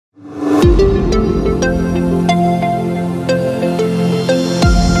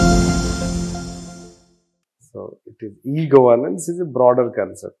E-governance is a broader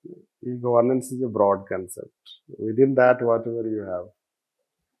concept. E-governance is a broad concept. Within that, whatever you have.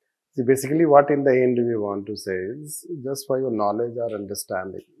 See, basically what in the end we want to say is, just for your knowledge or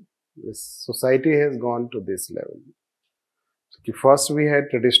understanding, this society has gone to this level. So, first we had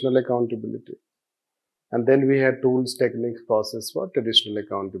traditional accountability. And then we had tools, techniques, process for traditional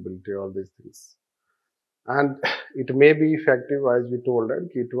accountability, all these things. And it may be effective, as we told that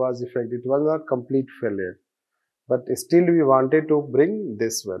it was effective. It was not complete failure. But still we wanted to bring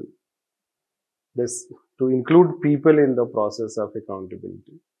this one. This, to include people in the process of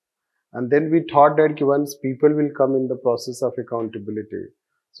accountability. And then we thought that once people will come in the process of accountability,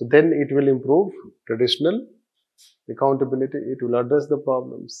 so then it will improve traditional accountability. It will address the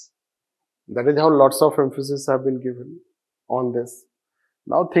problems. That is how lots of emphasis have been given on this.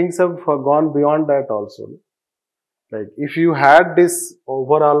 Now things have gone beyond that also. Like if you had this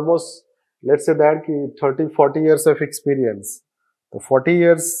over almost, let's say that 30-40 years of experience, तो 40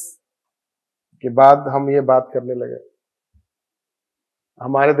 years के बाद हम ये बात करने लगे.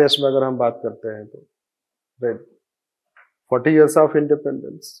 हमारे देश में अगर हम बात करते हैं तो, right, 40 years of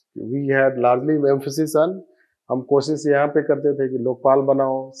independence, we had largely emphasis on, हम कोशिश यहाँ पे करते थे कि लोकपाल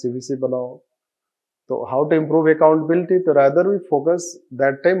बनाओ, CVC बनाओ. So how to improve accountability? So rather we focus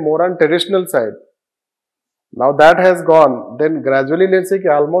that time more on traditional side. Now that has gone. Then gradually, let's say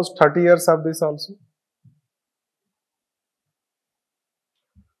almost 30 years of this also.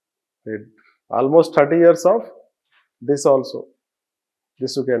 Right. Almost 30 years of this also.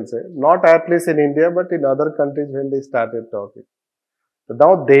 This you can say. Not at least in India, but in other countries when they started talking. So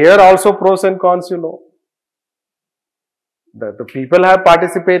now there also pros and cons, you know. That the people have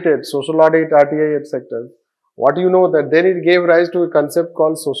participated, social audit, RTI, etc. What you know that then it gave rise to a concept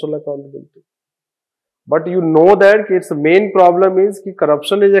called social accountability. But you know that its main problem is that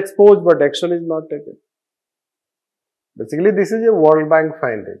corruption is exposed but action is not taken. Basically, this is a World Bank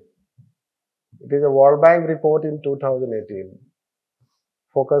finding. It is a World Bank report in 2018.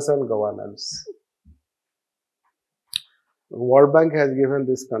 Focus on governance. The World Bank has given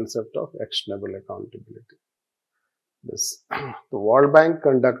this concept of actionable accountability. The World Bank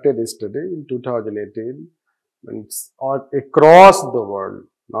conducted a study in 2018 across the world,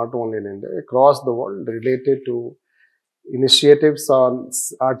 not only in India, across the world related to initiatives on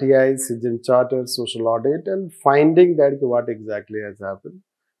RTI, citizen charter, social audit, and finding that what exactly has happened.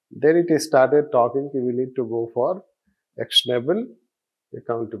 Then it started talking that we need to go for actionable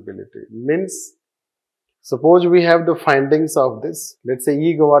accountability. Means, suppose we have the findings of this, let's say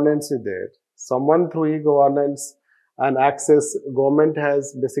e-governance is there. Someone through e-governance and access, government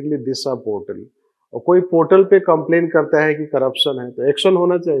has basically Disha portal. और कोई portal पे complain करता है कि corruption है तो action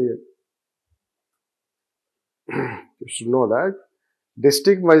होना चाहिए. You should know that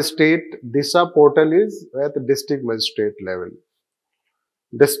district magistrate Disha portal is at the district magistrate level.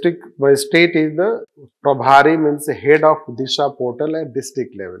 District magistrate is the Prabhari, means the head of Disha portal at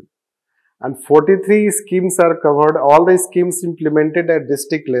district level. And 43 schemes are covered. All the schemes implemented at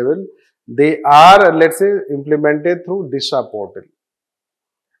district level, they are, let's say, implemented through Disha portal.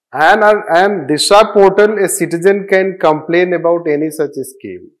 And Disha portal, a citizen can complain about any such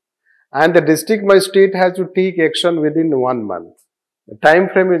scheme. And the district magistrate has to take action within 1 month. The time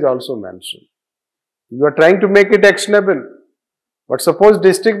frame is also mentioned. You are trying to make it actionable. But suppose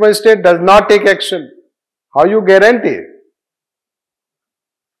district magistrate does not take action. How you guarantee?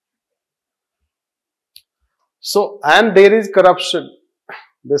 So, and there is corruption.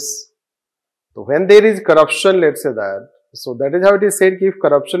 So when there is corruption, let's say that, so that is how it is said, if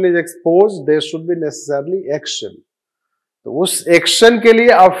corruption is exposed, there should be necessarily action. तो उस action के लिए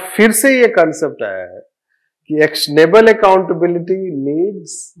अब फिर से ये concept आया है कि actionable accountability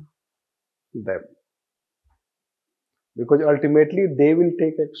needs them, because ultimately they will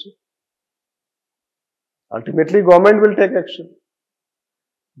take action. Ultimately, government will take action.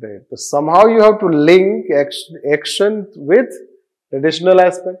 Right. So somehow you have to link action with traditional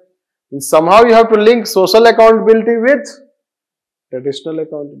aspect. And somehow you have to link social accountability with traditional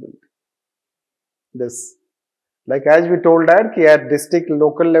accountability. This, like as we told that at district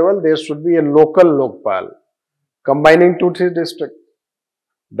local level, there should be a local lokpal combining 2-3 districts.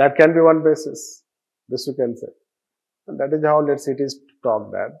 That can be one basis. This you can say. And that is how, let's say, it is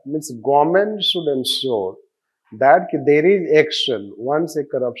talked that. Means government should ensure that there is action once a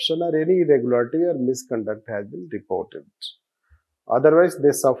corruption or any irregularity or misconduct has been reported. Otherwise,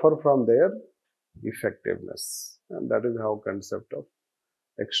 they suffer from their effectiveness. And that is how concept of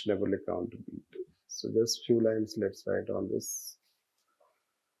actionable accountability. So just few lines let's write on this.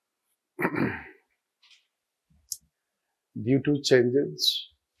 Due to changes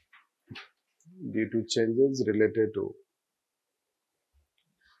due to changes related to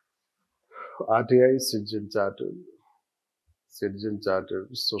RTI, Citizen Charter,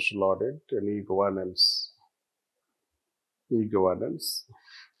 Social Audit, and E-Governance. E-Governance.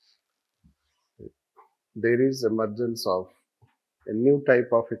 There is emergence of a new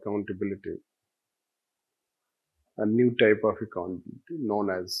type of accountability, known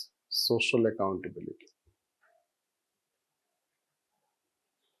as social accountability.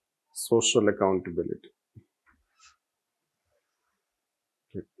 Social accountability,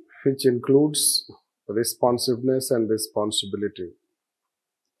 which includes responsiveness and responsibility,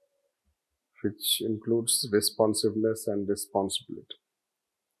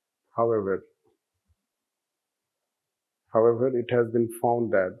 However, it has been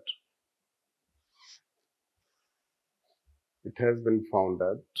found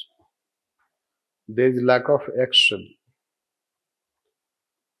that there is lack of action.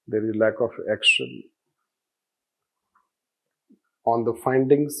 There is lack of action on the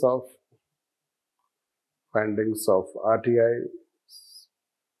findings of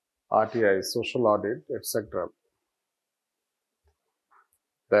RTI, social audit, etc.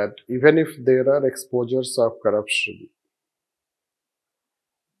 That even if there are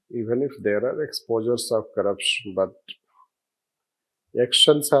exposures of corruption, but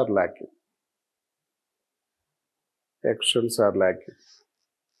actions are lacking.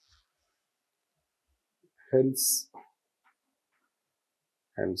 Hence,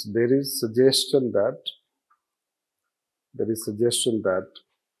 there is suggestion that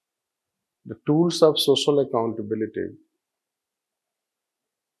the tools of social accountability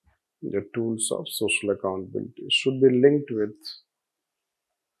should be linked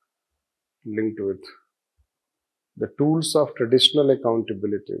with the tools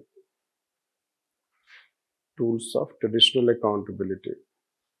of traditional accountability,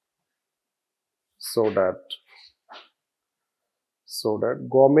 so that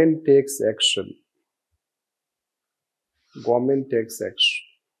government takes action,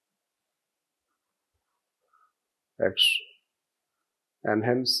 and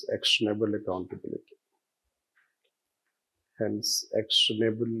hence actionable accountability.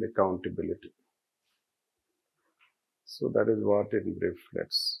 So that is what in brief.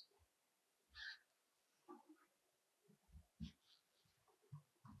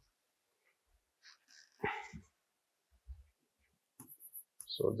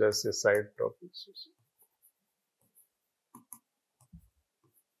 So just a side topic.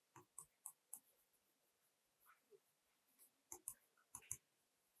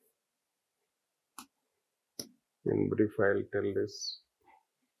 In brief, I'll tell this.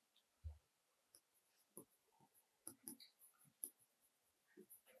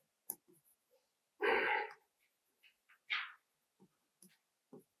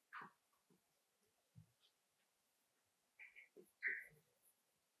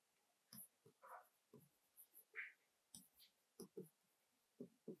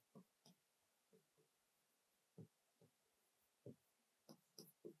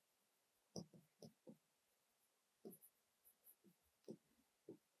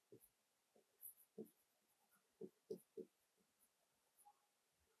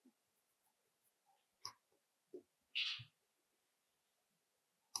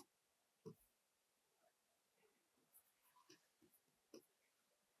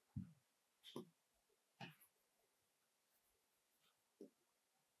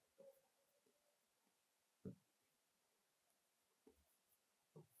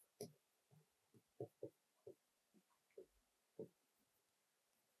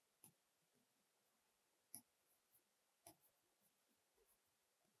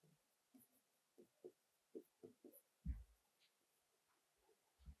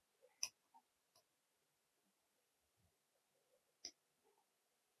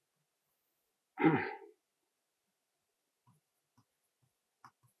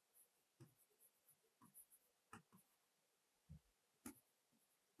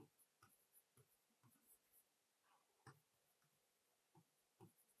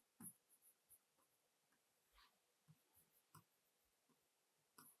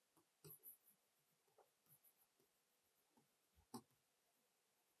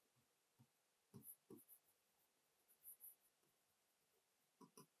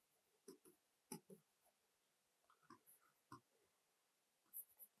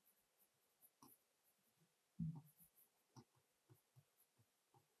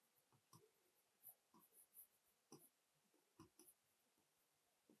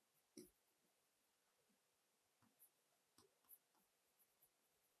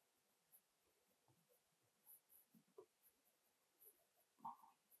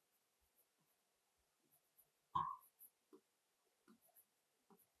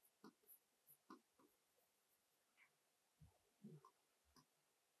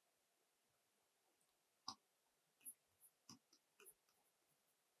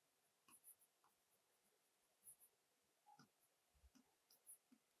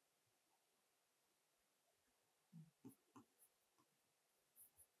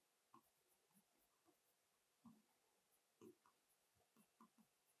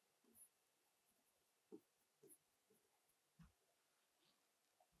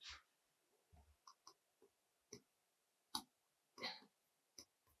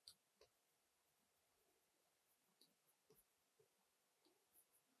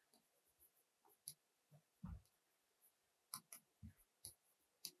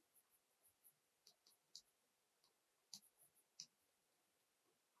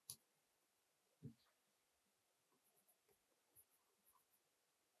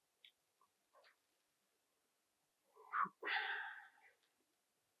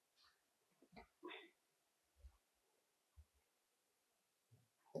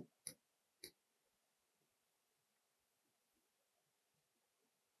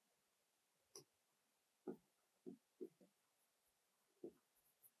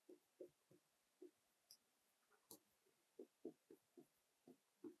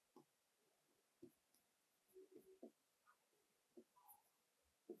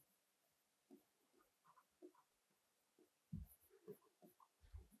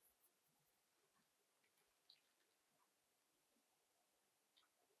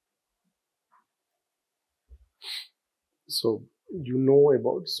 So you know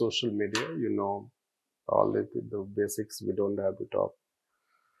about social media, you know all the basics. We don't have to talk.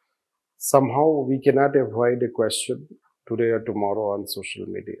 Somehow we cannot avoid a question today or tomorrow on social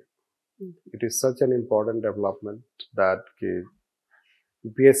media. It is such an important development that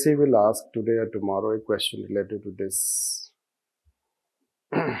UPSC will ask today or tomorrow a question related to this.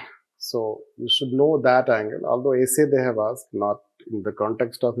 So you should know that angle. Although essay they have asked, not in the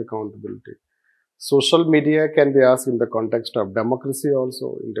context of accountability. Social media can be asked in the context of democracy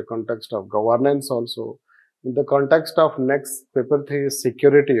also, in the context of governance also, in the context of next paper 3 is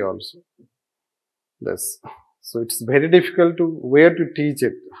security also. This. So it's very difficult to where to teach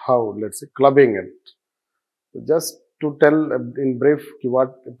it, how, let's say, clubbing it. Just to tell in brief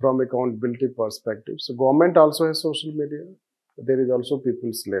what from accountability perspective. So government also has social media. There is also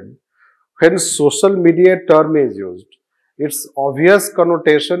people's led. When social media term is used, its obvious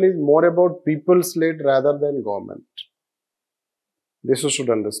connotation is more about people's led rather than government. This you should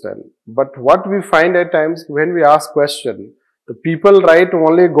understand. But what we find at times when we ask question, the people write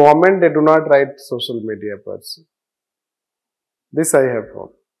only government, they do not write social media person. This I have found.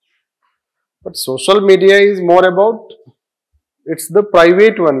 But social media is more about, it's the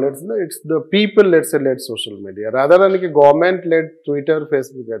private one, it's the people, let's say, led social media, rather than like government-led Twitter,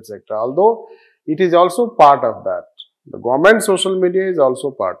 Facebook, etc. Although it is also part of that. The government social media is also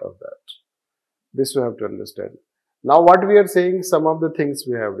part of that. This you have to understand. Now what we are saying, some of the things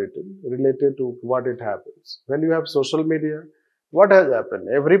we have written related to what it happens. When you have social media, what has happened?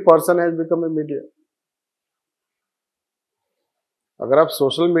 Every person has become a media. अगर आप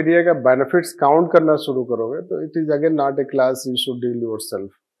social media का benefits count करना शुरू करोगे तो it is again not a class you should deal yourself.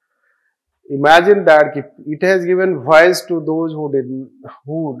 Imagine that it has given voice to those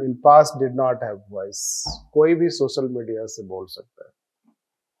who in past did not have voice. कोई भी social media से बोल सकता है.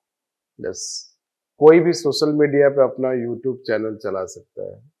 Yes. कोई भी सोशल मीडिया पे अपना यूट्यूब चैनल चला सकता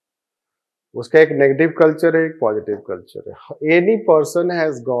है. उसका एक नेगेटिव कल्चर है, एक पॉजिटिव कल्चर है. Any person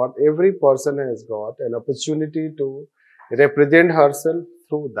has got, every person has got an opportunity to represent herself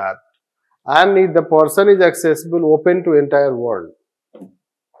through that, and if the person is accessible, open to entire world.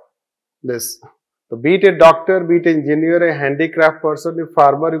 This, so be it a doctor, be it engineer, a handicraft person, a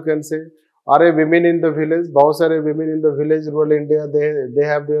farmer, you can say, or a women in the village. बहुत सारे women in the village, rural India, they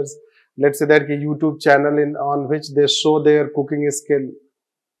have their, let's say, their YouTube channel on which they show their cooking skill,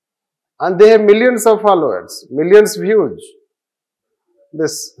 and they have millions of followers, millions views.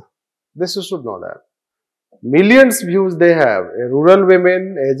 This you should know that. Millions views they have. A rural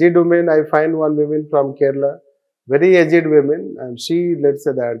women, aged women. I find one woman from Kerala, very aged woman, and she, let's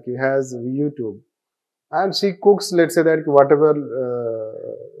say that, she has YouTube, and she cooks, let's say that, whatever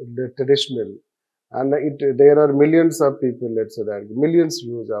the traditional, and there are millions of people, let's say that, millions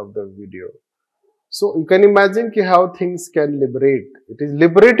views of the video. So you can imagine how things can liberate. It is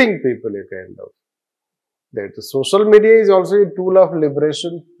liberating people, a kind of. That the social media is also a tool of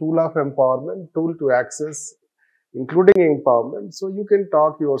liberation, tool of empowerment, tool to access, including empowerment. So you can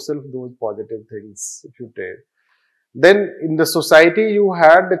talk yourself those positive things if you take. Then in the society you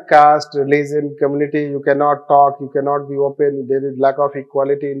had the caste, religion, community, you cannot talk, you cannot be open, there is lack of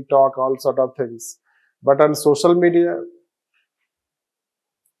equality in talk, all sort of things. But on social media,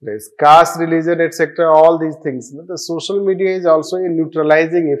 there is caste, religion, etc., all these things. The social media is also a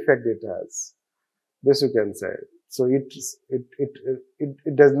neutralizing effect it has. This you can say. So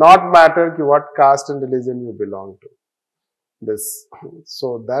it does not matter what caste and religion you belong to. This,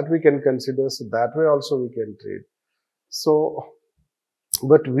 so that we can consider. So that way also we can treat. So,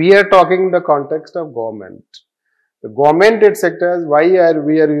 but we are talking in the context of government. The government etc. Why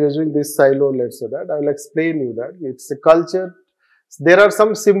we are using this silo? Let's say that I will explain you that it's a culture. There are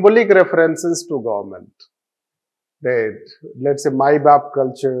some symbolic references to government. Right. Let's say my bap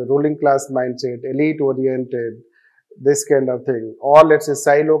culture, ruling class mindset, elite oriented, this kind of thing, or let's say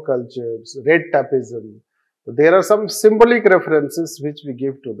silo cultures, red tapeism. There are some symbolic references which we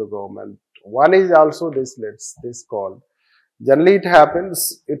give to the government. One is also this called. Generally it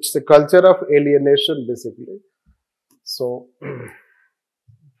happens, it's a culture of alienation basically. So,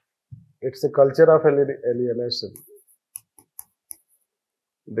 it's a culture of alienation.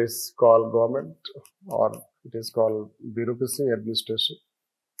 This called government, or it is called bureaucracy, administration,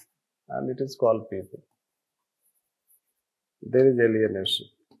 and it is called people. There is alienation.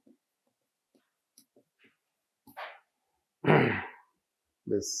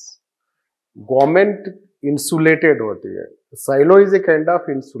 This government insulated hoti hai. Silo is a kind of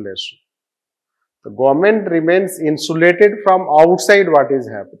insulation. The government remains insulated from outside what is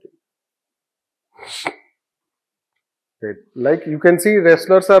happening. Right. Like you can see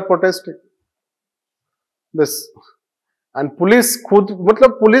wrestlers are protesting. This and police खुद,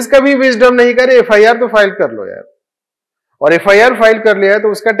 मतलब police का भी wisdom नहीं करे, FIR तो file कर लो यार, और एफआईआर फाइल कर लिया है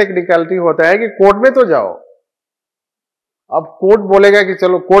तो उसका टेक्निकलिटी होता है कि कोर्ट में तो जाओ। अब कोर्ट बोलेगा कि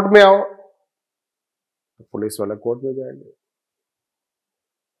चलो कोर्ट में आओ, तो पुलिस वाला कोर्ट में जाएंगे।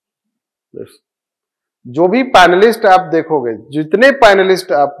 जो भी पैनलिस्ट आप देखोगे, जितने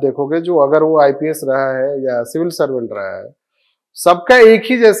पैनलिस्ट आप देखोगे, जो अगर वो आईपीएस रहा है या सिविल सर्वेंट रहा है, सबका एक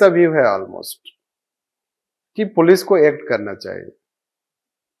ही जैसा व्यू है ऑलमोस्ट, कि पुलिस को एक्ट करना चाहिए।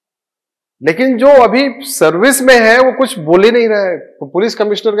 लेकिन जो अभी सर्विस में है वो कुछ बोल ही नहीं रहा है, तो पुलिस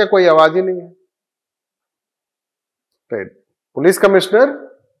कमिश्नर का कोई आवाज ही नहीं है। Right, police commissioner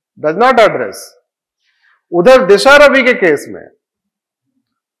does not address. उधर दिशा रवि के केस में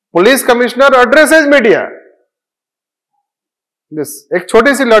police commissioner addresses media. This एक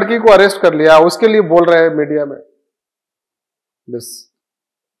छोटी सी लड़की को अरेस्ट कर लिया, उसके लिए बोल रहे हैं मीडिया में, this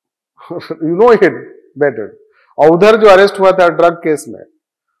you know it better. और उधर जो अरेस्ट हुआ था ड्रग केस में,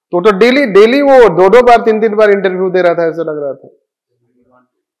 तो डेली डेली वो 2-2 बार 3-3 बार इंटरव्यू दे रहा था, ऐसा लग रहा था।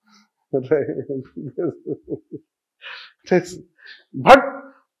 बट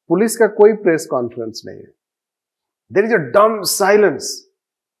पुलिस का कोई प्रेस कॉन्फ्रेंस नहीं है। देयर इज अ डम साइलेंस,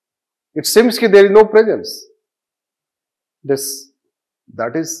 इट सीम्स कि there is no presence. This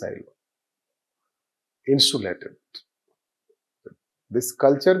that is silent, insulated. This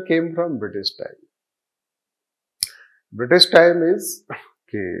culture came from British time. British time is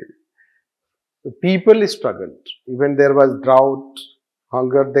okay, the people struggled. Even there was drought,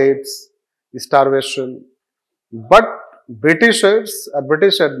 hunger deaths, starvation. But Britishers,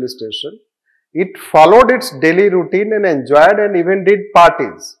 British administration, it followed its daily routine and enjoyed and even did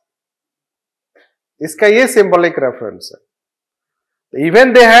parties. इसका ये symbolic reference है.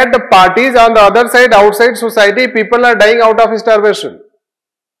 Even they had the parties on the other side, outside society, people are dying out of starvation.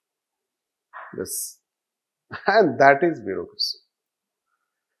 Yes. And that is bureaucracy.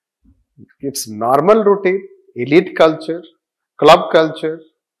 It's normal routine, elite culture, club culture.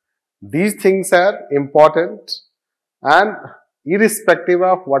 These things are important and irrespective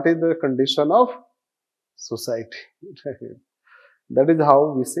of what is the condition of society. That is how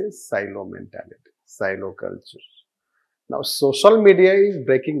we say silo mentality, silo culture. Now, social media is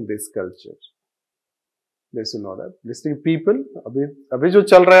breaking this culture. Yes, you know that. Listening people, अभी जो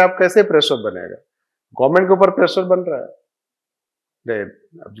चल रहा है, आप कैसे pressure बनेगा? Government के ऊपर प्रेशर बन रहा है।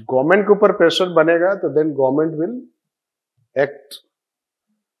 अब गवर्नमेंट के ऊपर प्रेशर बनेगा तो देन गवर्नमेंट विल एक्ट।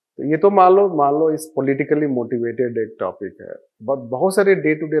 तो ये तो मान लो इस पॉलिटिकली मोटिवेटेड एक टॉपिक है, बट बहुत सारे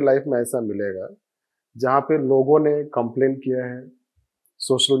डे टू डे लाइफ में ऐसा मिलेगा जहां पे लोगों ने कंप्लेन किया है,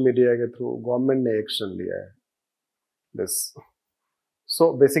 सोशल मीडिया के थ्रू गवर्नमेंट ने एक्शन लिया है। This. So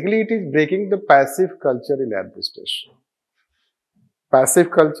basically it is breaking the passive culture in administration. Passive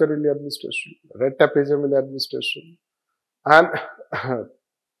culture in administration, red tapeism in administration, and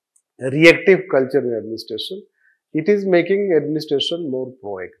reactive culture in administration. It is making administration more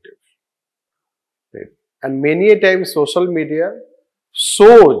proactive. Right? And many a times social media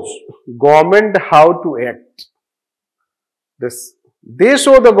shows government how to act. They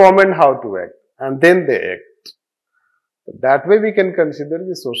show the government how to act and then they act. That way we can consider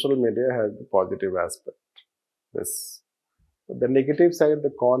the social media has the positive aspect. This. The negative side, the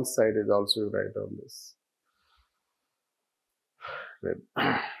con side is also right on this. Right.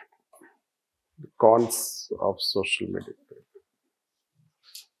 The cons of social media.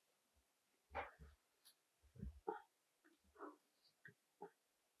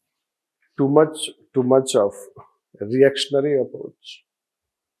 Too much of reactionary approach.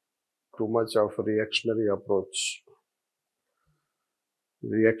 Too much of reactionary approach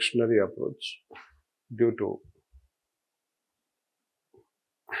due to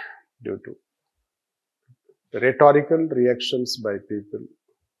rhetorical reactions by people,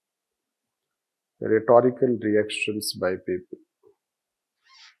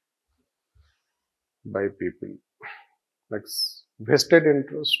 like vested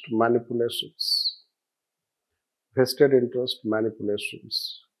interest manipulations,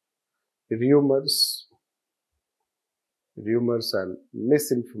 rumors and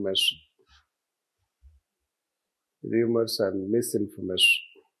misinformation.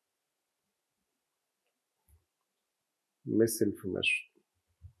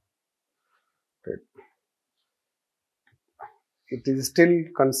 Right. It is still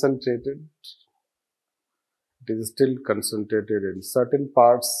concentrated. In certain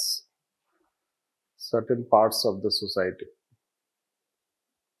parts of the society.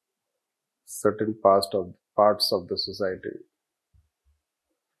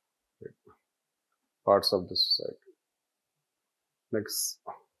 Parts of the society. Next,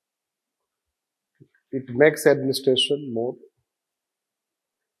 it makes administration more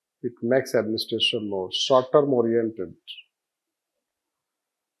short-term oriented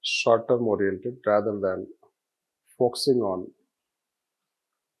rather than focusing on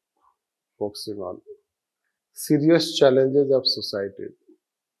serious challenges of society.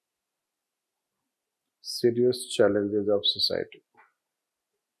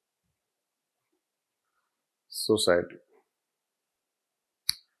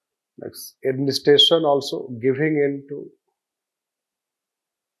 Next, administration also giving into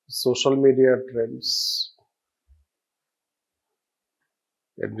social media trends.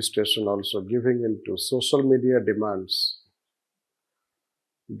 Administration also giving into social media demands,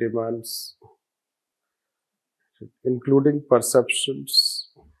 including perceptions.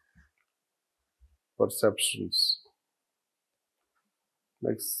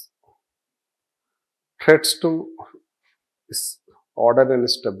 Next, threats to order and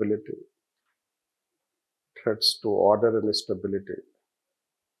stability.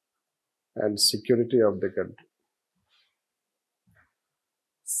 And security of the country.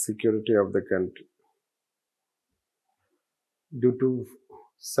 Due to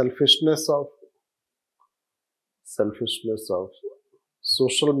selfishness of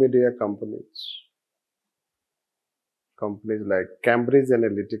social media companies like Cambridge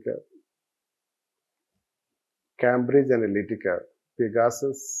Analytica,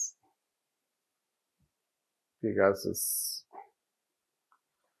 Pegasus.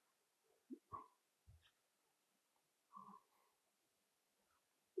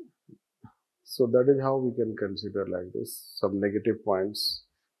 So that is how we can consider like this, some negative points.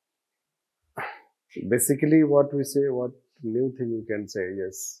 Basically what we say, what new thing you can say,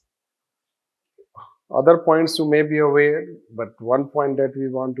 yes. Other points you may be aware, but one point that we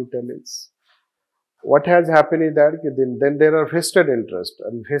want to tell is, what has happened is that then there are vested interests,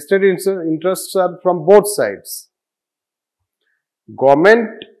 and vested interests are from both sides.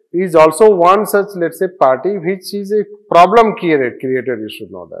 Government is also one such, let's say, party which is a problem creator, you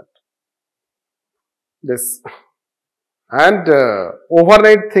should know that. This and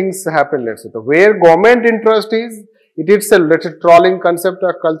overnight things happen, let's say. Where government interest is, it itself, let's say, trolling concept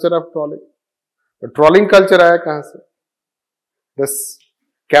or culture of trolling. The trolling culture aaya kahan se? This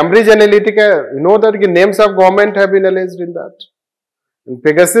Cambridge Analytica, you know that the names of government have been alleged in that. In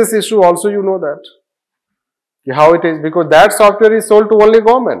Pegasus issue also you know that. How it is, because that software is sold to only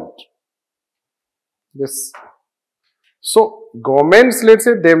government. Yes. So governments, let's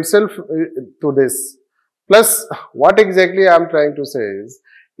say, themselves to this. Plus, what exactly I am trying to say is,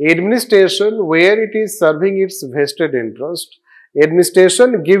 administration where it is serving its vested interest,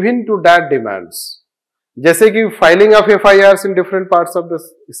 administration give in to that demands. जैसे कि filing of FIRs in different parts of the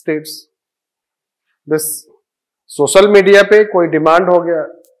states. This social media पे कोई demand हो गया.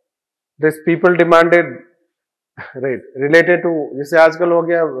 This people demanded, right, related to, जैसे आजकल हो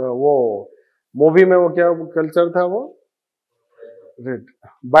गया वो movie में वो क्या culture था वो, right,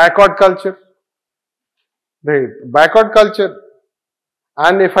 boycott culture. Right, boycott culture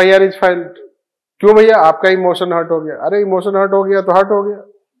and FIR is filed. क्यों भैया, आपका इमोशन हर्ट हो गया? अरे इमोशन हर्ट हो गया तो हर्ट हो गया,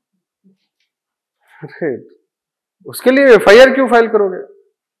 right. उसके लिए FIR क्यों फाइल करोगे?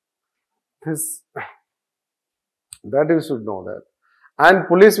 That you should know that. And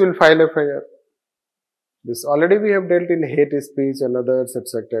police will file FIR. This already we have dealt in hate speech and others,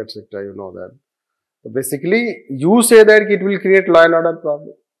 etc., etc. You know that. So basically, you say that it will create law and order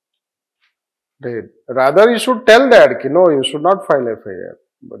problem. Right. Rather, you should tell that, no, you should not file FIR.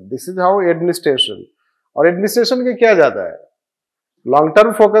 But this is how administration. और administration के क्या जाता है? Long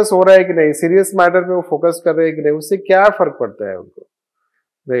term focus हो रहा है कि नहीं, सीरियस मैटर पे वो फोकस कर रहे हैं कि नहीं, उससे क्या फर्क पड़ता है उनको?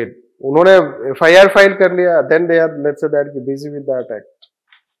 राइट, उन्होंने FIR फाइल कर लिया, then they are, let's say that busy with that act.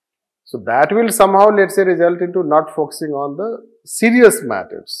 So that will somehow, let's say, result into not focusing on the serious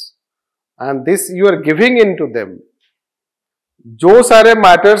matters, and this you are giving into them. जो सारे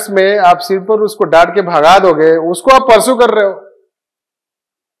matters में आप सिर्फ पर उसको डांट के भगा दोगे, उसको आप परसू कर रहे हो,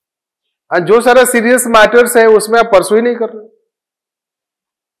 और जो सारा सीरियस मैटर्स है उसमें आप परसू ही नहीं कर रहे हो.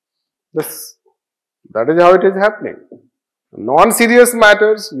 That is how it is happening. Non-serious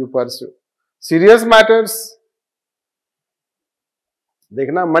matters you pursue. Serious matters,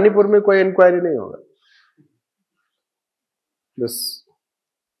 देखना मणिपुर में कोई इंक्वायरी नहीं होगा.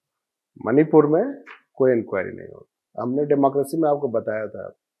 मणिपुर में कोई इंक्वायरी नहीं होगा. हमने डेमोक्रेसी में आपको बताया था,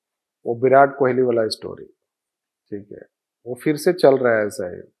 वो विराट कोहली वाला स्टोरी, ठीक है, वो फिर से चल रहा है ऐसा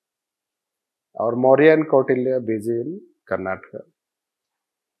ही. और Maurya and Kautilya busy in Karnataka.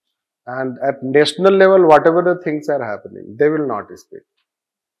 And at national level, whatever the things are happening, they will not speak.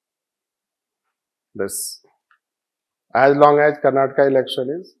 This, as long as Karnataka election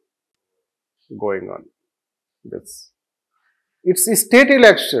is going on. This. It's a state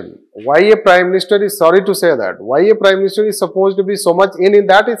election. Why a prime minister is, sorry to say that, why a prime minister is supposed to be so much in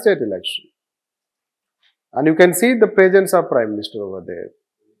that state election. And you can see the presence of prime minister over there.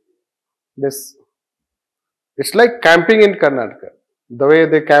 This, it's like camping in Karnataka, the way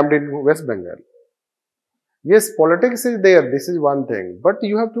they camped in West Bengal. Yes, politics is there, this is one thing, but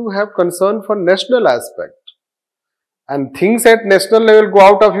you have to have concern for national aspect. And things at national level go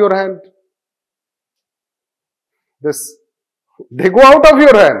out of your hand. This, they go out of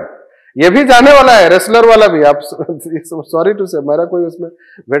your hand. ये भी जाने वाला है, wrestler वाला भी. आप sorry to से, मेरा कोई उसमें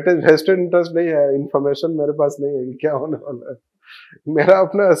वेस्टेड इंटरेस्ट नहीं है, इंफॉर्मेशन मेरे पास नहीं है कि क्या होने वाला है. मेरा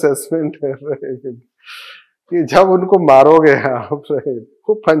अपना असेसमेंट है कि जब उनको मारोगे आप,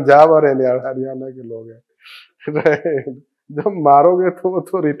 वो पंजाब और हरियाणा के लोग हैं, जब मारोगे तो वो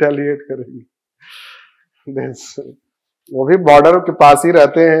तो रिटेलिएट करेंगे. वो भी बॉर्डर के पास ही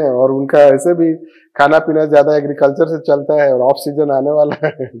रहते हैं और उनका ऐसे भी खाना पीना ज्यादा एग्रीकल्चर से चलता है और ऑफ सीजन आने वाला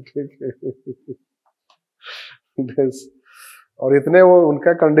है. ठीक है. और इतने वो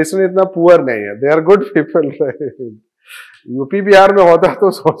उनका कंडीशन इतना पुअर नहीं है. They are good people. UP Bihar में होता तो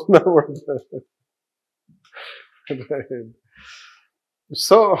सोचना पड़ता है.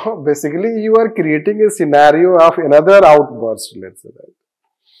 So basically you are creating a scenario of another outburst, let's say that.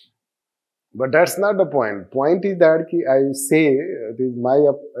 But that's not the point. Point is that कि I say, this is my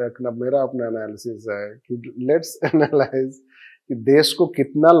मेरा अपना analysis है कि let's analyze कि देश को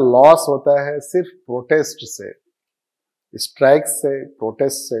कितना लॉस होता है सिर्फ प्रोटेस्ट से, स्ट्राइक से,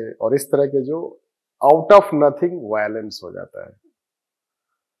 प्रोटेस्ट से, और इस तरह के जो आउट ऑफ नथिंग वायलेंस हो जाता है,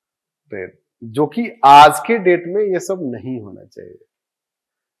 जो कि आज के डेट में ये सब नहीं होना चाहिए.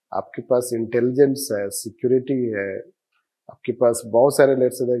 आपके पास इंटेलिजेंस है, सिक्योरिटी है, आपके पास बहुत सारे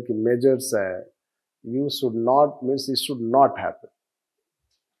लेट्स से कि मेजर्स है. You should not means it should not happen.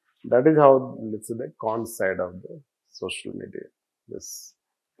 That is how let's say cone side of the social media. This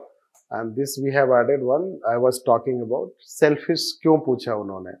and this we have added one. I was talking about selfish क्यों पूछा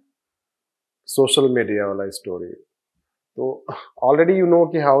उन्होंने, social media वाला story. तो already you know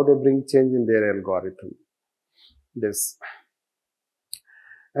कि how they bring change in their algorithm. This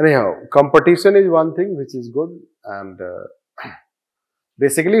anyhow, competition is one thing which is good, and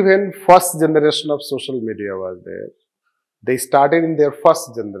basically when first generation of social media was there, they started in their first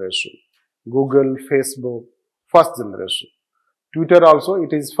generation. Google, Facebook, first generation. Twitter also,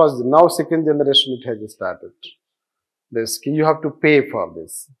 it is first. Now second generation it has started. This, you have to pay for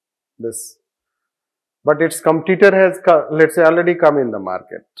this. But its competitor has, let's say, already come in the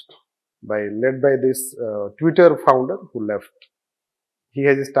market, led by this Twitter founder who left. He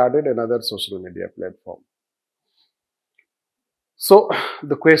has started another social media platform. So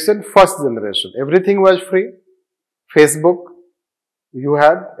the question, first generation, everything was free. Facebook, you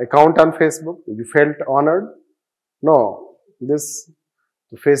had account on Facebook, you felt honored. No, this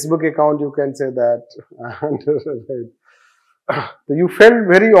the Facebook account, you can say that, and you felt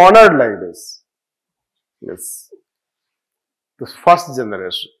very honored like this. Yes, the first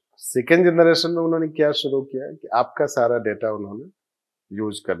generation. Second generation में उन्होंने क्या शुरू किया कि आपका सारा data उन्होंने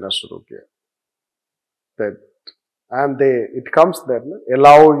use करना शुरू किया. And it comes there,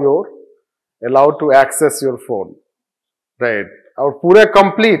 allow to access your phone, right? और पूरे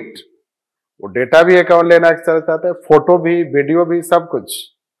complete वो डेटा भी अकाउंट लेना चाहता है, फोटो भी, वीडियो भी, सब कुछ.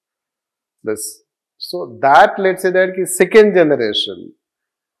 This, so that let's say that कि second generation.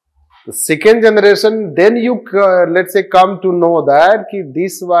 The second generation, then you let's say come to know that कि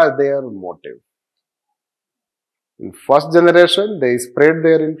this was their motive. In first generation, they spread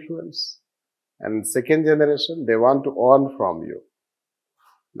their influence. And second generation, they want to earn from you.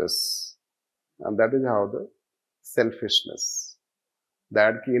 This. And that is how the selfishness.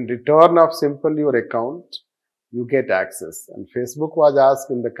 That in return of simple your account, you get access. And Facebook was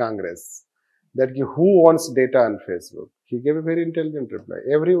asked in the Congress that who wants data on Facebook? He gave a very intelligent reply.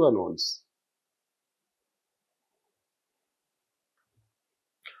 Everyone wants.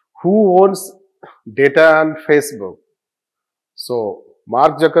 Who owns data on Facebook? So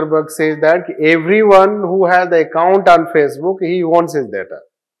Mark Zuckerberg says that everyone who has the account on Facebook, he owns his data.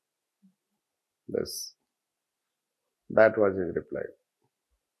 This. That was his reply.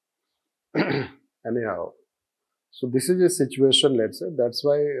 Anyhow, so this is a situation, let's say, that's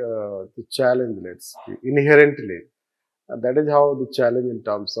why the challenge, let's say, inherently, that is how the challenge in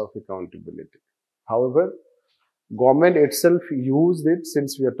terms of accountability. However, government itself used it,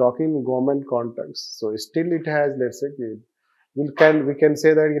 since we are talking in government context, so still it has, let's say, we can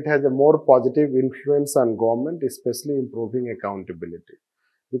say that it has a more positive influence on government, especially improving accountability.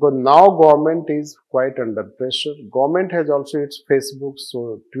 Because now government is quite under pressure. Government has also its Facebook,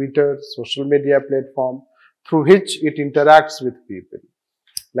 so Twitter, social media platform through which it interacts with people.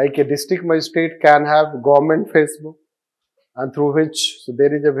 Like a district magistrate can have government Facebook, and through which, so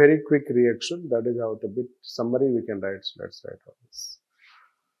there is a very quick reaction. That is how the bit summary we can write. So let's write on this.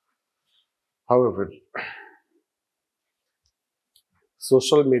 However,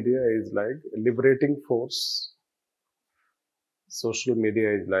 social media is like a liberating force. Social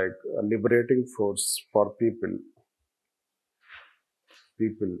media is like a liberating force for people,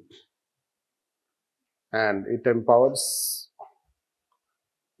 and it empowers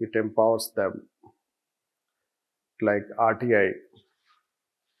them, like RTI,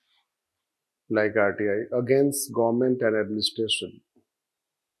 against government and administration,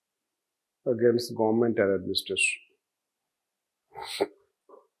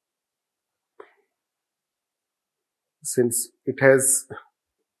 since it has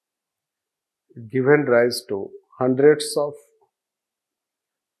given rise to hundreds of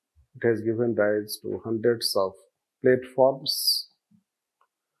platforms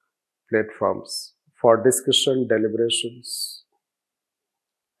for discussion deliberations.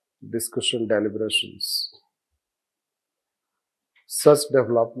 Such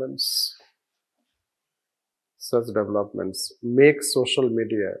developments make social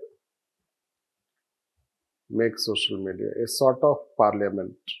media a sort of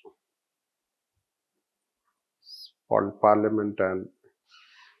parliament and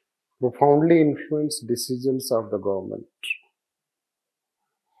profoundly influence decisions of the government.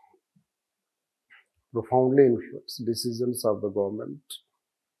 Government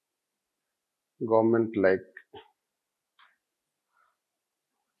like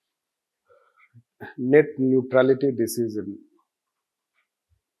net neutrality decision,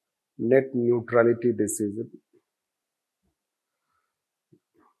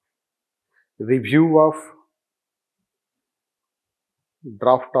 review of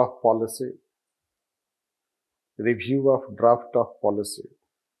draft of policy,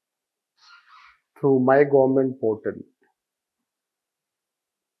 through my government portal.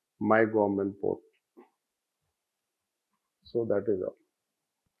 So that is all.